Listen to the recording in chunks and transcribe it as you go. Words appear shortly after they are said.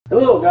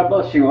Hello, God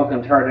bless you.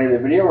 Welcome to our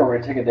daily video where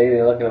we take a daily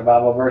look at a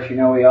Bible verse. You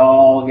know we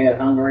all get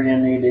hungry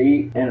and need to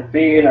eat and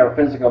feed our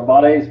physical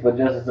bodies, but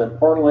just as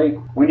importantly,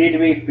 we need to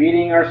be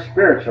feeding our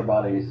spiritual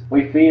bodies.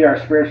 We feed our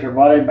spiritual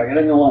body by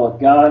getting along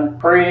with God,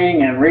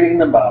 praying, and reading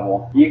the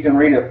Bible. You can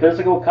read a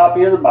physical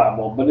copy of the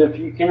Bible, but if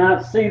you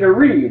cannot see to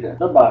read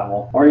the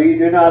Bible, or you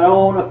do not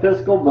own a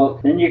physical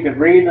book, then you could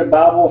read the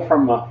Bible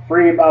from a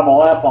free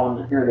Bible app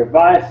on your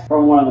device,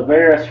 from one of the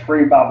various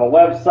free Bible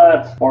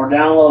websites, or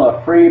download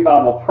a free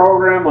Bible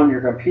program on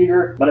your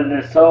computer. But it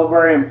is so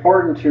very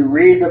important to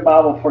read the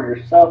Bible for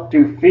yourself,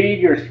 to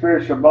feed your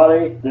spiritual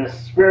body. This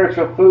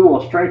spiritual food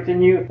will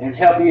strengthen you and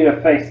help you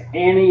to face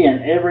any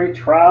and every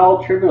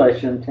trial,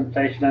 tribulation,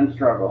 temptation, and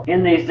struggle.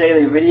 In these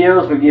daily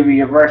videos, we give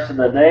you a verse of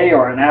the day,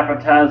 or an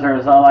appetizer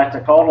as I like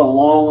to call it, a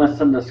long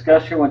listen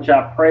discussion, which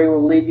I pray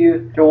will lead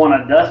you to want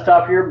to dust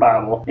off your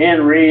Bible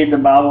and read the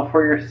Bible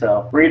for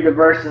yourself. Read the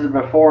verses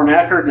before and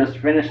after, just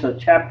finish the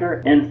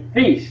chapter, and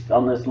feast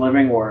on this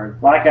living word.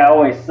 Like I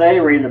always say,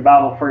 read the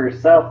Bible for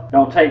yourself.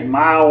 Don't take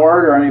my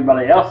word or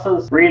anybody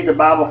else's. Read the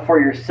Bible for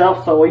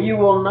yourself so you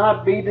will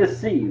not be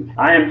deceived.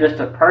 I am just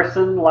a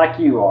person like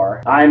you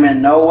are. I am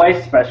in no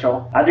way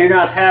special. I do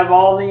not have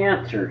all the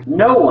answers.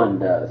 No one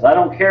does. I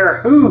don't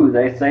care who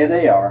they say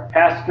they are.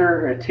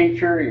 Pastor, a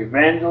teacher,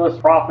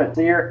 evangelist, prophet,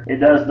 seer. It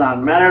does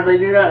not matter. They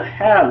do not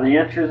have the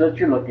answers that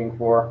you're looking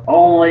for.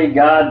 Only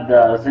God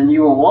does, and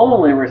you will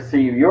only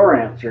receive your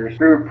answers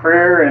through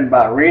prayer and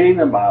by reading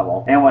the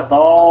Bible. And with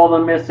all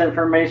the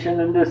misinformation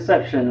and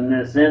deception in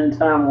this end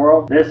time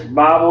world, this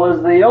Bible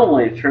is the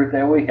only truth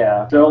that we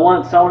have. So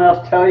don't let someone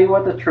else tell you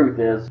what the truth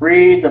is.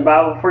 Read the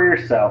Bible for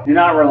yourself. Do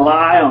not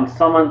rely on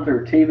someone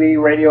through TV,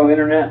 radio,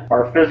 internet,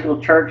 or physical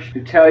church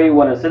to tell you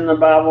what is in the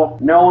Bible.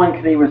 No one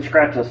can even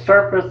scratch the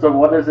surface of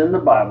what is in the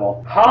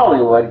Bible.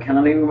 Hollywood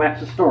cannot even match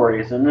the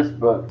stories in this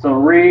book. So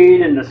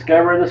read and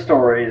discover the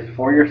stories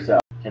for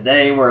yourself.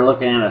 Today we're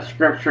looking at a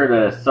scripture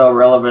that is so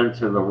relevant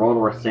to the world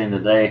we're seeing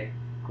today,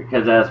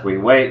 because as we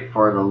wait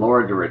for the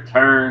Lord to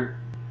return,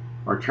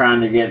 we're trying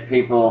to get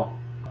people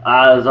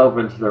eyes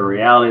open to the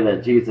reality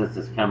that Jesus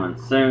is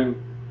coming soon.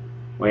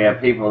 We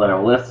have people that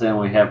will listen,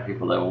 we have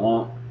people that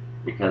won't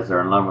because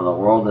they're in love with the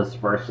world. This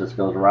verse just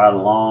goes right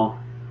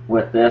along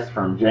with this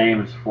from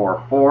James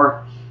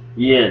 4:4.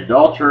 Ye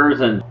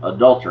adulterers and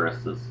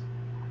adulteresses,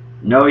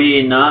 know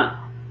ye not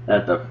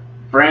that the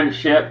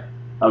friendship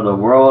of the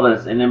world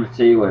is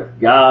enmity with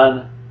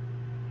God?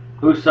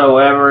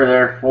 Whosoever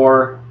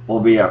therefore will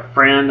be a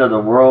friend of the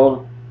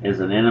world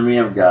is an enemy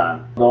of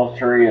God.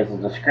 Adultery is a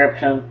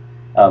description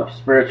of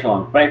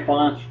spiritual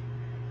unfaithfulness.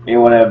 It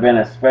would have been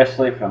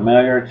especially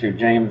familiar to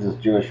James's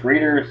Jewish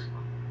readers,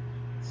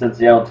 since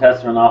the Old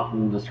Testament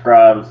often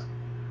describes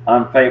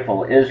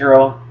unfaithful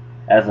Israel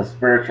as a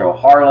spiritual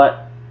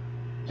harlot.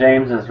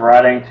 James is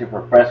writing to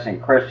professing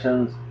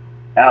Christians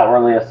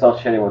outwardly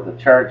associated with the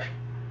church,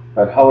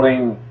 but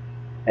holding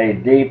a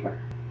deep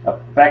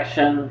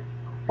affection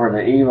for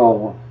the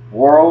evil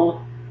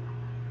world.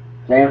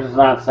 James is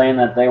not saying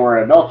that they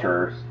were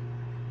adulterers,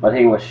 but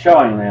he was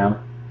showing them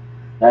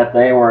that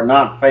they were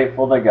not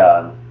faithful to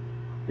God.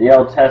 The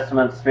Old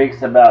Testament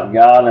speaks about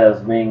God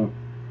as being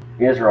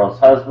Israel's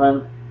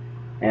husband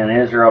and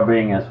Israel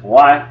being his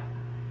wife.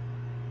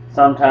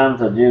 Sometimes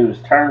the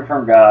Jews turned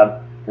from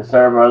God to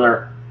serve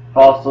other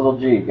false little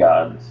G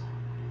gods.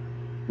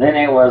 Then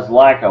it was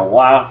like a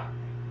wife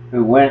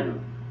who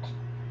went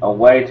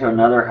away to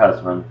another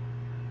husband.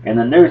 In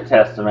the New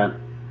Testament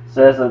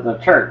says that the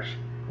church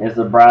is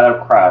the bride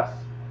of Christ.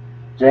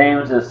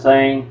 James is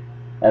saying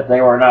that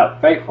they were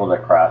not faithful to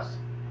Christ.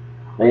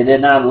 They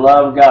did not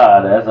love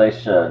God as they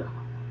should.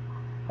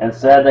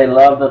 Instead, they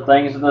loved the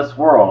things of this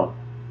world.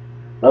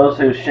 Those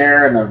who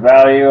share in the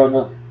value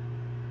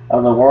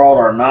of the world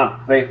are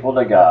not faithful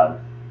to God.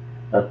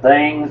 The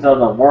things of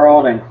the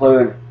world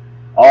include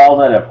all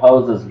that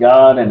opposes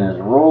God and his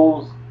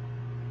rules.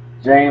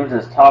 James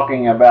is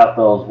talking about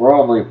those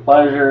worldly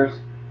pleasures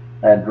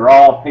that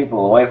draw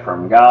people away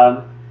from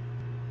God.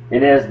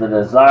 It is the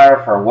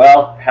desire for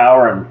wealth,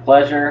 power, and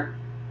pleasure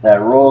that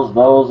rules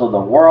those of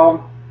the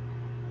world.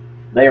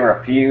 They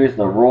refuse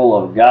the rule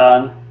of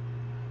God.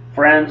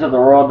 Friends of the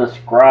world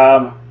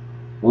describe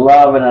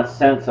love in a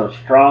sense of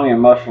strong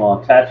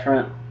emotional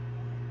attachment.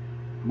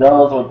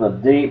 Those with a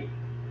deep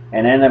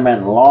and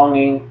intimate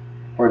longing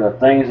for the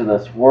things of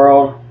this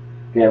world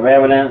give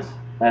evidence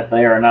that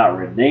they are not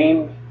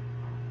redeemed.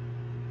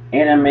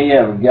 Enemy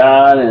of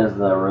God is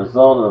the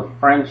result of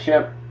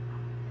friendship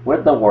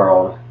with the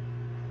world.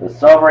 The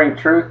sobering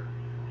truth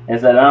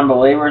is that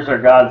unbelievers are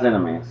God's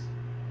enemies.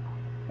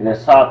 It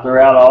is taught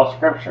throughout all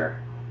Scripture.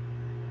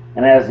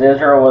 And as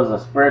Israel was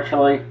a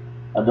spiritually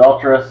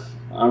adulterous,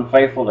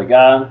 unfaithful to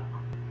God,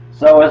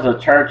 so is the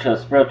church a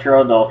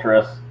spiritual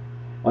adulteress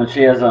when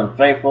she is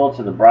unfaithful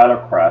to the bride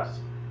of Christ.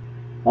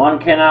 One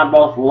cannot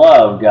both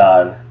love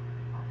God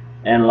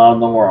and love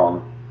the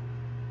world.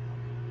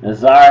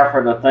 Desire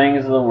for the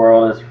things of the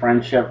world is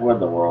friendship with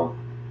the world.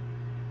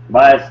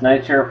 By its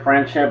nature,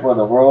 friendship with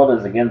the world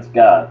is against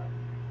God.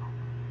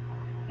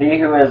 He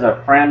who is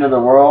a friend of the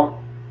world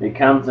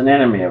becomes an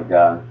enemy of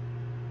God.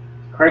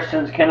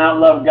 Christians cannot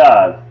love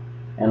God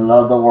and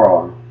love the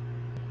world.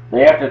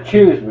 They have to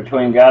choose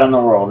between God and the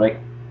world. They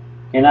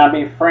cannot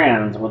be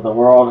friends with the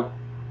world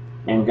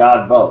and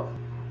God both.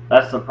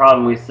 That's the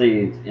problem we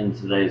see in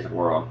today's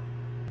world.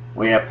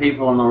 We have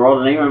people in the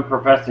world, and even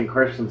professing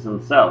Christians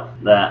themselves,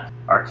 that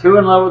are too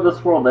in love with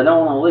this world they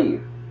don't want to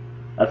leave.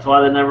 That's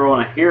why they never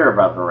want to hear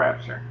about the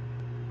rapture.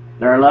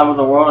 They're in love with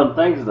the world and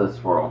things of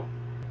this world,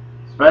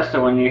 especially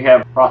when you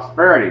have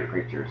prosperity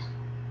preachers,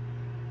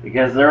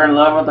 because they're in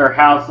love with their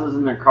houses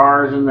and their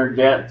cars and their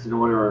jets and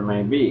whatever it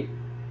may be.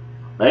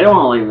 They don't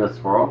want to leave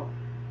this world,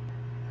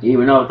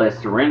 even though if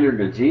they surrendered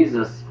to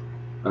Jesus,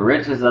 the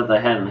riches that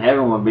they had in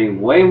heaven would be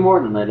way more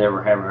than they'd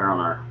ever have here on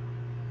earth.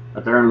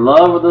 But they're in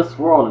love with this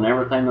world and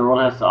everything the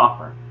world has to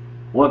offer,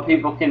 what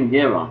people can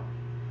give them.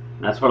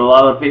 And that's what a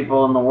lot of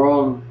people in the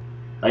world,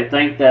 they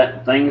think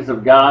that things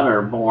of God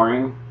are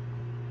boring,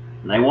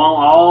 and they want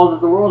all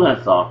that the world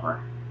has to offer.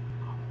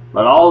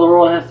 But all the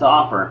world has to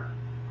offer,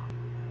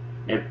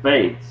 it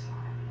fades.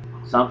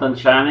 Something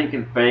shiny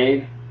can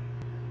fade,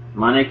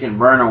 money can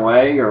burn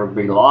away or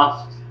be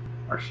lost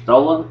or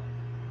stolen,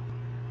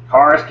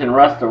 cars can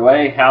rust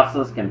away,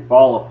 houses can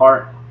fall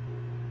apart.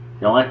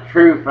 The only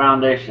true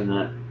foundation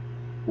that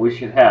we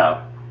should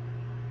have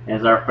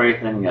is our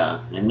faith in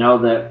God, and know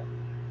that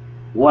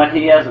what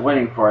He has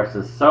waiting for us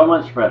is so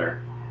much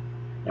better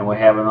than we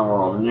have in the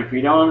world. And if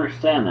you don't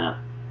understand that,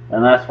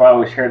 then that's why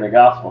we share the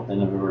gospel at the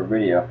end of every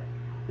video,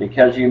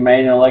 because you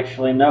may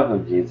intellectually know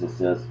who Jesus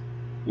is.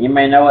 You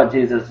may know what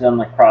Jesus did on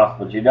the cross,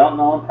 but you don't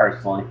know Him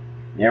personally.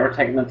 You never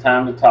taken the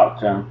time to talk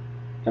to Him,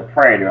 to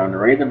pray to Him, to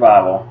read the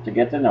Bible, to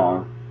get to know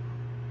Him.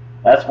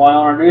 That's why I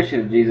want to introduce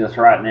you to Jesus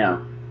right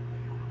now.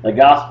 The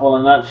gospel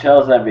in a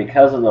nutshell is that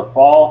because of the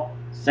fall,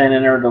 sin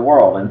entered the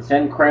world, and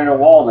sin created a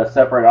wall that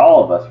separated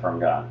all of us from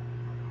God.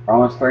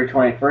 Romans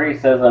 3:23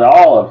 says that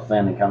all have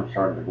sinned and come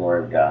short of the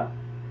glory of God.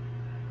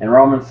 And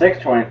Romans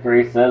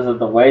 6:23 says that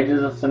the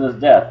wages of sin is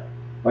death,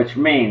 which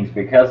means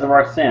because of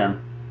our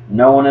sin,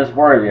 no one is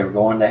worthy of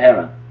going to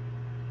heaven.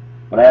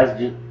 But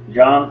as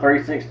John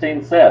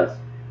 3:16 says,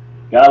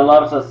 God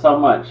loves us so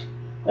much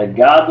that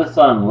God the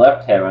Son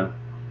left heaven,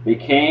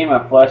 became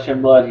a flesh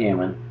and blood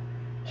human.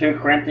 2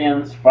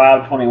 Corinthians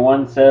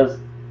 5:21 says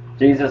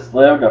Jesus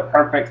lived a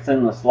perfect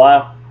sinless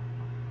life,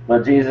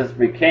 but Jesus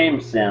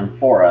became sin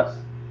for us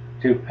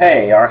to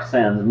pay our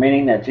sins,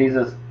 meaning that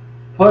Jesus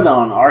put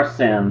on our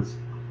sins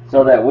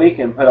so that we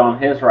can put on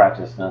His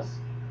righteousness.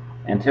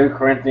 And 2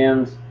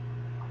 Corinthians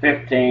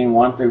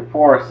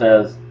 15:1-4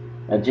 says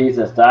that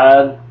Jesus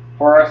died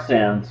for our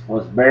sins,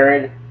 was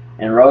buried,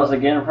 and rose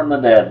again from the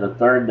dead the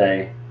third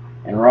day.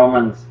 And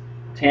Romans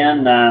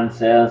 10:9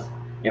 says,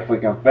 if we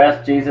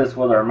confess Jesus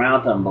with our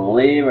mouth and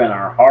believe in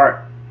our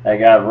heart that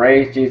God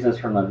raised Jesus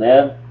from the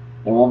dead,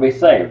 then we'll be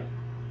saved.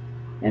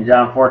 And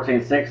John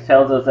 14:6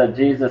 tells us that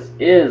Jesus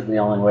is the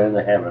only way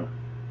to heaven.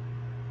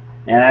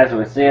 And as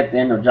we see at the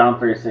end of John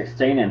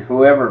 3:16, and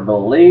whoever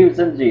believes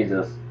in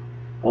Jesus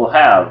will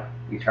have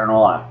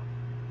eternal life.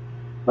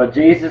 But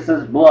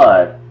Jesus'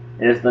 blood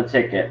is the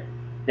ticket.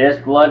 His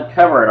blood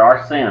covered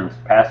our sins,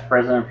 past,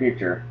 present, and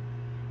future.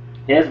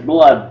 His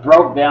blood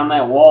broke down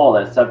that wall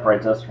that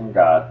separates us from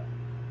God.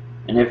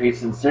 And if you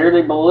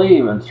sincerely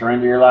believe and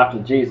surrender your life to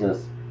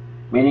Jesus,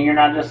 meaning you're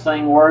not just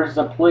saying words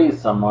to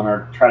please someone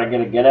or try to get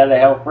a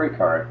get-out-of-hell-free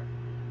card,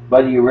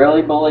 but you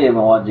really believe in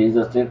what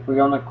Jesus did for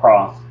you on the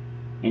cross,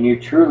 and you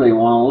truly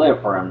want to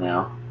live for Him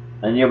now,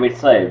 then you'll be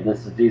saved.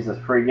 This is Jesus'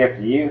 free gift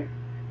to you,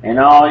 and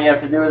all you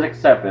have to do is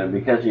accept it,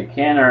 because you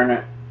can't earn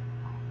it.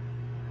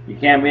 You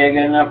can't be a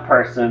good enough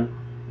person.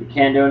 You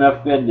can't do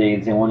enough good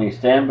deeds, and when you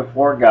stand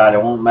before God,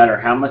 it won't matter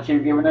how much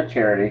you've given to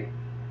charity,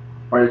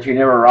 or that you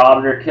never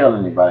robbed or killed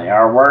anybody.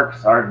 Our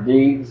works, our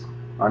deeds,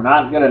 are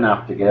not good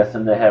enough to get us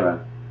into heaven.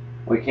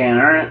 We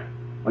can't earn it,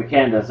 we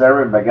can't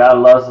deserve it, but God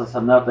loves us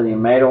enough that He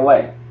made a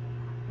way.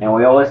 And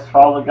we always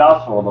follow the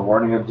gospel, the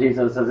warning of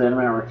Jesus'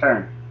 imminent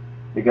return.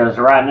 Because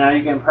right now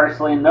you can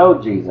personally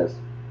know Jesus,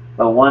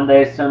 but one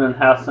day soon, and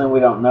how soon we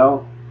don't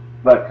know,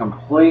 but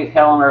complete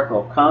hell on earth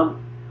will come.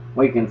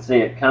 We can see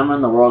it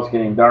coming. The world's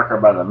getting darker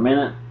by the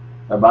minute.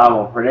 The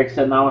Bible predicts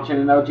it, and I want you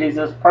to know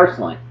Jesus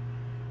personally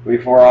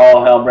before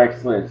all hell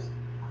breaks loose.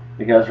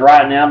 Because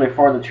right now,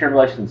 before the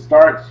tribulation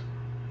starts,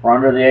 we're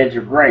under the age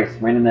of grace,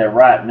 meaning that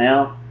right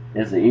now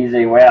is the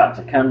easy way out.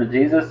 To come to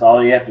Jesus,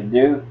 all you have to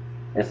do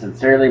is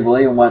sincerely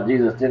believe in what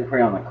Jesus did for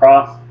you on the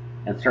cross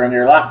and surrender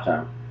your life to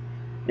Him.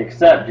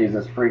 Accept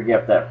Jesus' free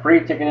gift, that free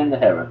ticket into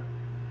heaven.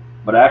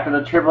 But after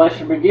the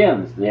tribulation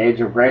begins, the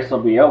age of grace will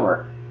be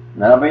over.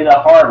 And that'll be the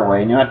hard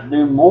way, and you have to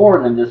do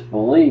more than just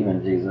believe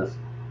in Jesus.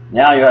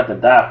 Now you have to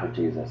die for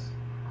Jesus.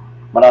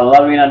 But I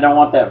love you and I don't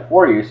want that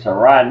for you, so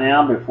right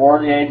now, before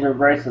the age of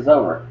grace is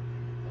over,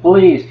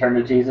 please turn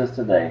to Jesus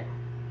today.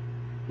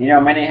 You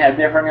know, many have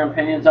different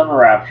opinions on the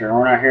rapture, and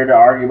we're not here to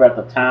argue about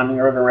the timing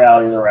or the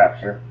reality of the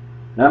rapture.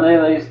 None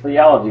of these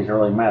theologies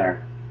really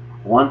matter.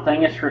 One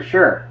thing is for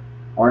sure,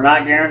 we're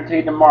not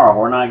guaranteed tomorrow,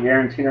 we're not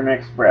guaranteed our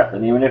next breath,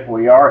 and even if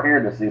we are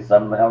here to see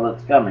some of the hell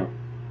that's coming,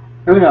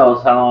 who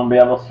knows how long we'll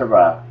be able to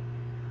survive.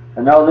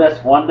 And know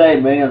this, one day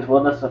millions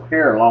will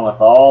disappear along with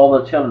all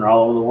the children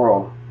all over the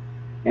world.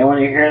 And when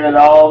you hear that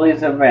all these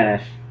have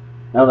vanished,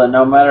 know that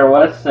no matter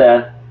what is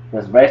said,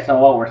 because based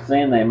on what we're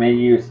seeing, they may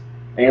use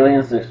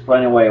aliens to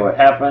explain away what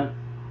happened.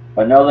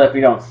 But know that if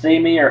you don't see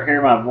me or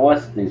hear my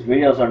voice, these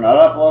videos are not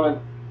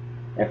uploaded.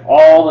 If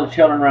all the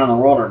children around the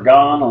world are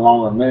gone,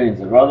 along with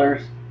millions of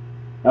others,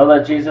 know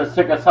that Jesus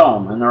took us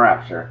home in the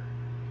rapture.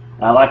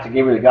 And I'd like to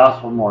give you the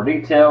gospel in more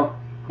detail.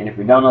 And if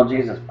you don't know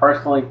Jesus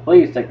personally,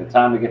 please take the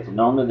time to get to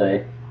know him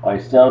today while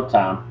you still have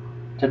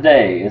time.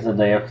 Today is the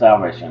day of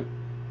salvation.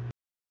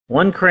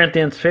 1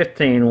 Corinthians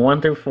 15,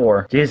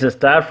 1-4. Jesus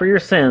died for your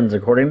sins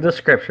according to the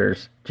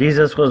Scriptures.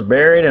 Jesus was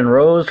buried and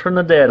rose from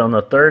the dead on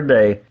the third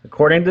day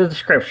according to the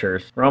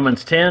Scriptures.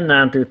 Romans 10,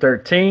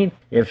 9-13.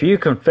 If you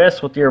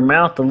confess with your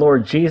mouth the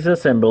Lord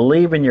Jesus and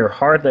believe in your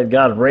heart that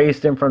God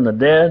raised him from the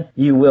dead,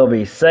 you will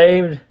be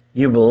saved.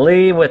 You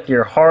believe with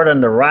your heart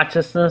unto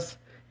righteousness,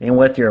 and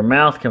with your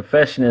mouth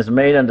confession is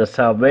made unto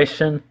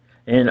salvation.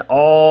 And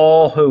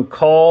all who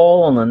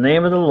call on the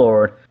name of the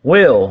Lord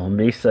will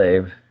be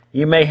saved.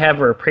 You may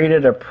have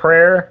repeated a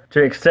prayer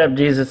to accept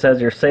Jesus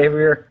as your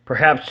Savior,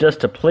 perhaps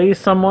just to please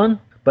someone,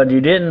 but you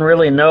didn't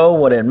really know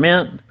what it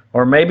meant,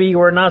 or maybe you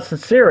were not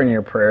sincere in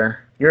your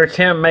prayer. Your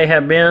attempt may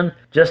have been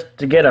just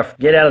to get a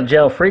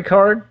get-out-of-jail-free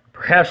card.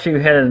 Perhaps you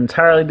had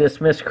entirely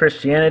dismissed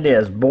Christianity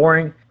as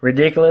boring,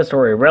 ridiculous,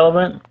 or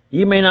irrelevant.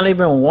 You may not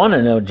even want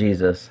to know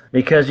Jesus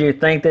because you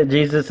think that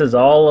Jesus is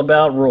all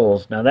about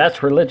rules. Now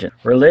that's religion.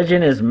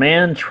 Religion is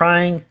man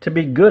trying to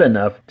be good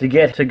enough to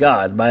get to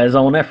God by his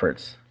own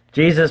efforts.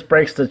 Jesus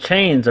breaks the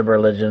chains of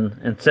religion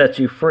and sets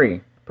you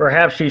free.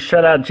 Perhaps you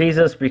shut out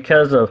Jesus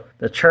because of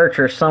the church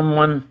or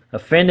someone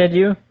offended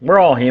you. We're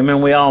all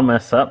human, we all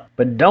mess up.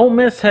 But don't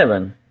miss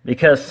heaven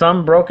because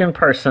some broken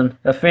person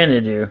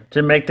offended you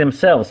to make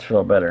themselves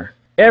feel better.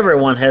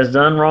 Everyone has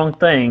done wrong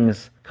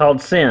things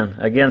called sin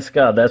against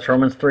God. That's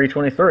Romans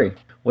 3:23.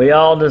 We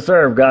all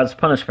deserve God's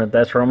punishment.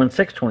 That's Romans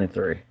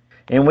 6:23.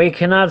 And we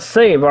cannot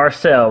save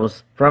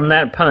ourselves from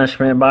that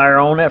punishment by our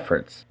own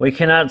efforts. We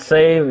cannot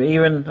save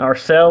even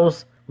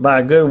ourselves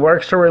by good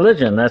works or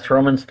religion. That's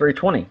Romans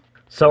 3:20.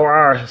 So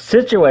our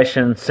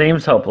situation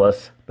seems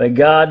hopeless, but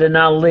God did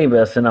not leave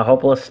us in a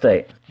hopeless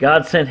state.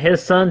 God sent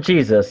his son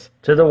Jesus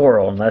to the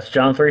world. That's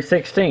John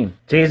 3:16.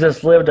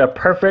 Jesus lived a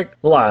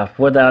perfect life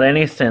without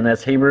any sin.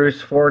 That's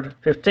Hebrews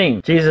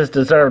 4:15. Jesus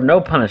deserved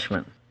no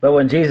punishment. But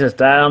when Jesus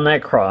died on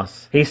that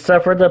cross, he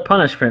suffered the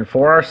punishment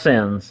for our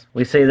sins.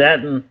 We see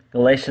that in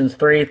Galatians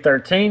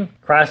 3:13.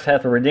 Christ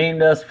hath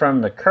redeemed us from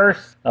the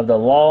curse of the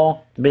law,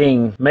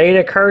 being made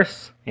a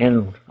curse.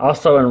 And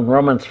also in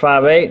Romans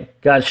 5:8,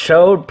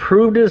 God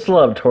proved his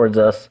love towards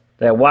us,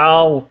 that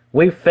while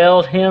we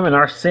failed him in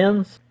our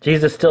sins,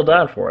 Jesus still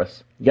died for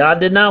us.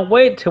 God did not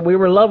wait till we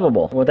were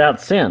lovable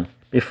without sin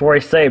before he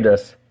saved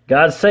us.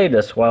 God saved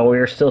us while we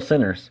were still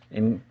sinners.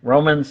 In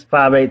Romans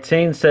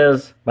 5:18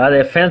 says, by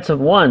the offense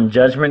of one,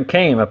 judgment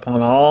came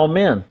upon all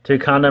men to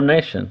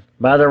condemnation.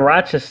 By the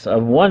righteousness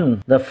of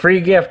one, the free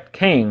gift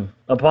came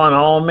upon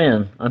all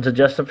men unto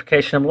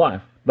justification of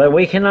life. But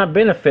we cannot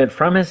benefit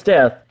from his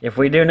death if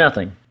we do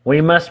nothing.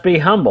 We must be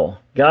humble.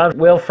 God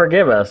will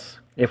forgive us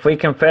if we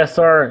confess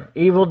our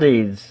evil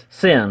deeds,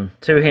 sin,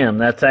 to him.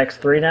 That's Acts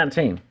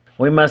 3:19.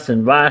 We must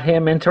invite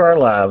him into our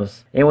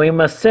lives, and we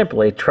must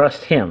simply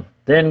trust him.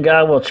 Then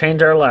God will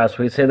change our lives.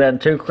 We see that in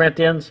 2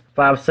 Corinthians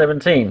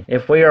 5:17.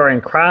 If we are in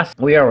Christ,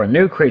 we are a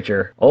new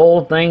creature.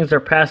 Old things are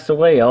passed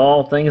away.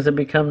 All things have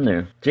become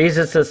new.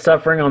 Jesus'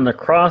 suffering on the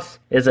cross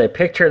is a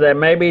picture that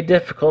may be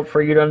difficult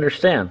for you to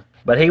understand.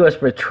 But he was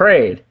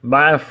betrayed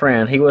by a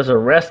friend. He was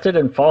arrested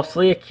and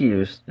falsely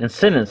accused and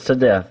sentenced to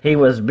death. He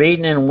was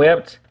beaten and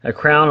whipped. A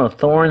crown of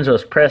thorns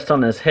was pressed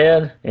on his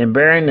head. In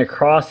bearing the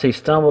cross, he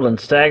stumbled and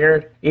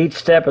staggered. Each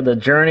step of the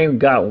journey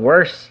got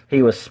worse.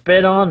 He was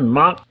spit on,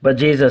 mocked, but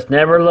Jesus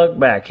never looked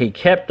back. He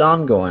kept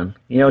on going.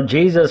 You know,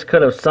 Jesus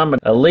could have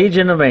summoned a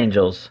legion of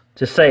angels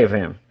to save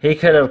him. He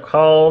could have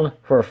called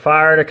for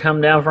fire to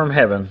come down from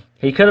heaven.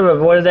 He could have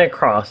avoided that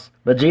cross,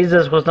 but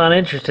Jesus was not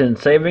interested in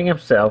saving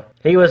himself.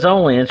 He was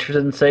only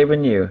interested in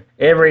saving you.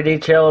 Every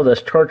detail of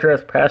this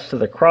torturous path to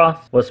the cross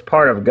was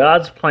part of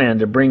God's plan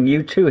to bring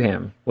you to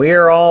him. We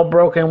are all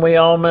broken, we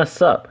all mess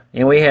up,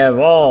 and we have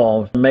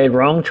all made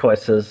wrong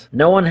choices.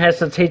 No one has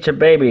to teach a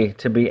baby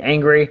to be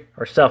angry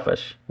or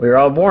selfish. We are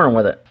all born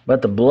with it.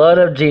 But the blood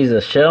of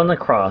Jesus shed on the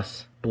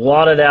cross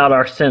blotted out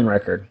our sin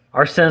record.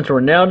 Our sins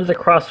were nailed to the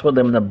cross with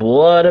him, and the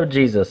blood of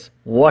Jesus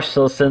washed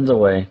those sins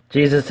away.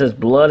 Jesus'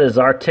 blood is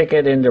our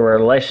ticket into a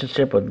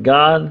relationship with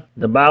God.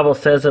 The Bible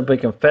says if we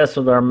confess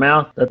with our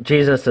mouth that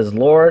Jesus is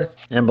Lord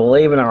and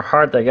believe in our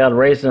heart that God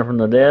raised him from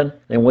the dead,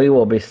 then we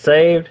will be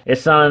saved.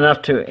 It's not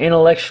enough to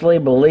intellectually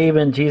believe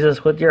in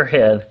Jesus with your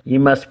head. You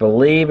must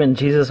believe in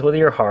Jesus with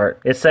your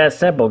heart. It's that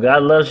simple.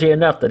 God loves you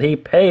enough that he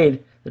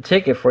paid the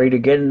ticket for you to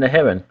get into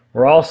heaven.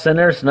 We're all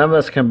sinners. None of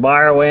us can buy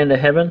our way into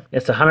heaven.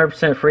 It's a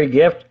 100% free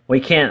gift. We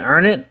can't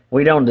earn it.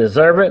 We don't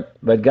deserve it.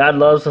 But God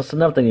loves us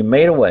enough that he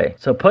made a way.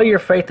 So put your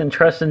faith and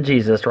trust in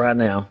Jesus right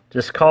now.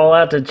 Just call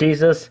out to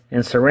Jesus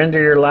and surrender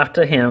your life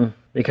to him.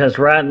 because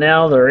right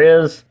now there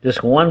is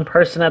just one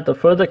person at the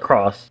foot of the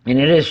cross, and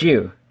it is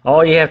you.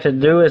 All you have to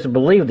do is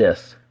believe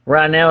this.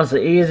 Right now is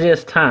the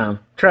easiest time.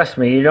 Trust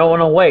me, you don't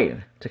want to wait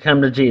to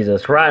come to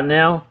Jesus. Right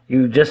now,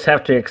 you just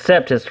have to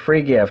accept his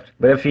free gift.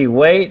 But if you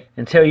wait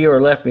until you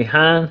are left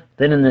behind,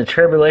 then in the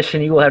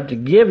tribulation you will have to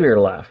give your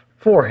life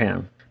for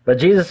him. But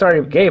Jesus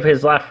already gave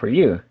his life for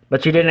you,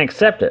 but you didn't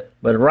accept it.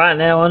 But right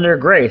now, under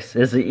grace,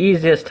 is the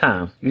easiest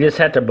time. You just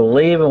have to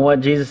believe in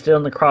what Jesus did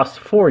on the cross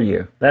for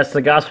you. That's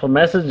the gospel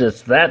message.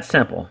 It's that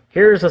simple.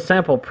 Here's a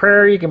simple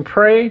prayer you can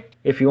pray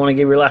if you want to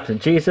give your life to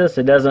Jesus.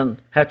 It doesn't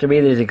have to be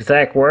these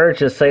exact words.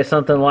 Just say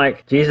something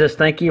like, Jesus,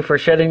 thank you for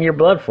shedding your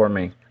blood for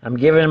me. I'm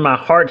giving my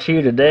heart to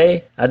you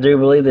today. I do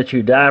believe that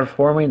you died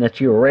for me and that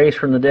you were raised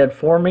from the dead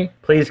for me.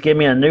 Please give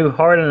me a new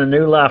heart and a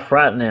new life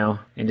right now.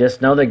 And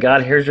just know that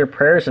God hears your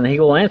prayers and he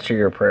will answer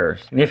your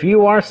prayers. And if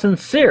you are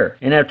sincere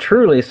and have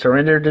truly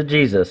surrendered to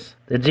Jesus,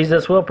 that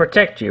Jesus will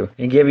protect you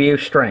and give you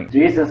strength.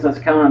 Jesus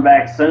is coming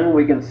back soon.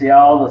 We can see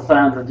all the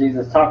signs that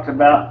Jesus talked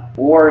about.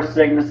 War,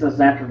 sicknesses,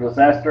 natural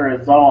disaster.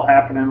 It's all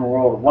happening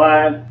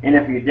worldwide. And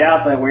if you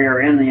doubt that we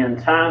are in the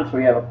end times,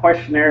 we have a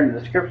questionnaire in the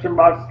description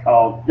box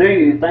called, Do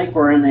you think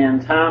we're in the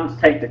end times?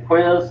 Take the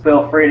quiz.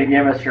 Feel free to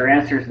give us your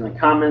answers in the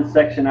comments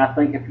section. I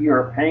think if you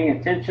are paying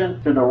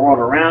attention to the world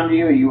around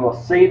you, you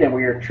will see that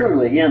we are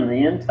truly in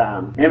the end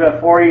times. And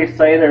before you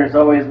say there's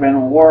always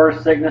been war,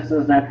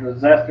 sicknesses, natural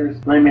disasters,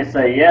 let me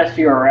say yes,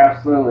 you are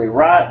absolutely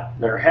right.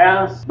 There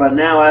has. But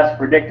now, as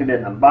predicted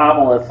in the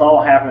Bible, it's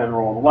all happening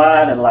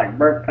worldwide, and like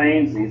birth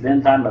pains, these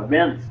end time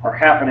events are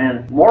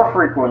happening more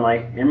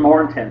frequently and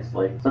more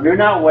intensely. So do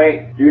not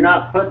wait. Do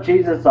not put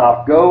Jesus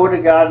off. Go to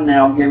God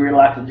now. Give your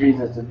life to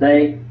Jesus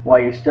today while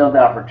you still have the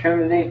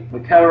opportunity. We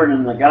covered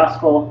in the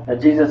gospel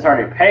that Jesus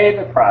already paid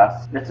the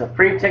price. It's a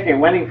free ticket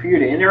waiting for you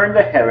to enter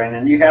into heaven,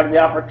 and you have the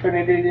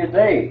opportunity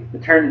today to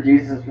turn to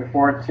Jesus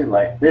before it's too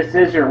late. This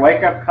is your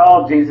wake-up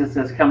call. Jesus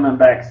is coming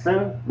back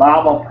soon.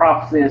 Bible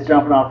prophecy is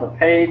jumping off the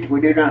page. We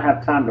do not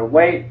have time to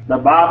wait. The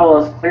Bible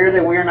is clear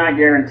that we are not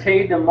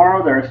guaranteed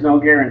tomorrow. There is no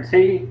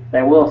guarantee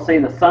that we'll see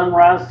the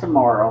sunrise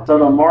tomorrow. So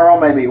tomorrow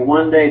may be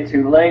one day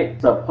too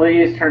late. So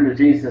please turn to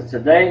Jesus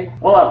today.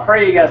 Well, I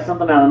pray you got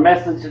something out of the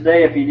message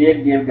today. If you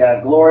did, give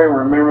God glory.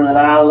 Remember that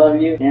I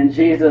love you and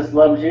Jesus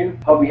loves you.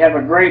 Hope you have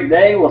a great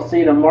day. We'll see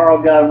you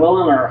tomorrow, God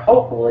willing, or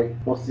hopefully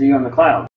we'll see you in the clouds.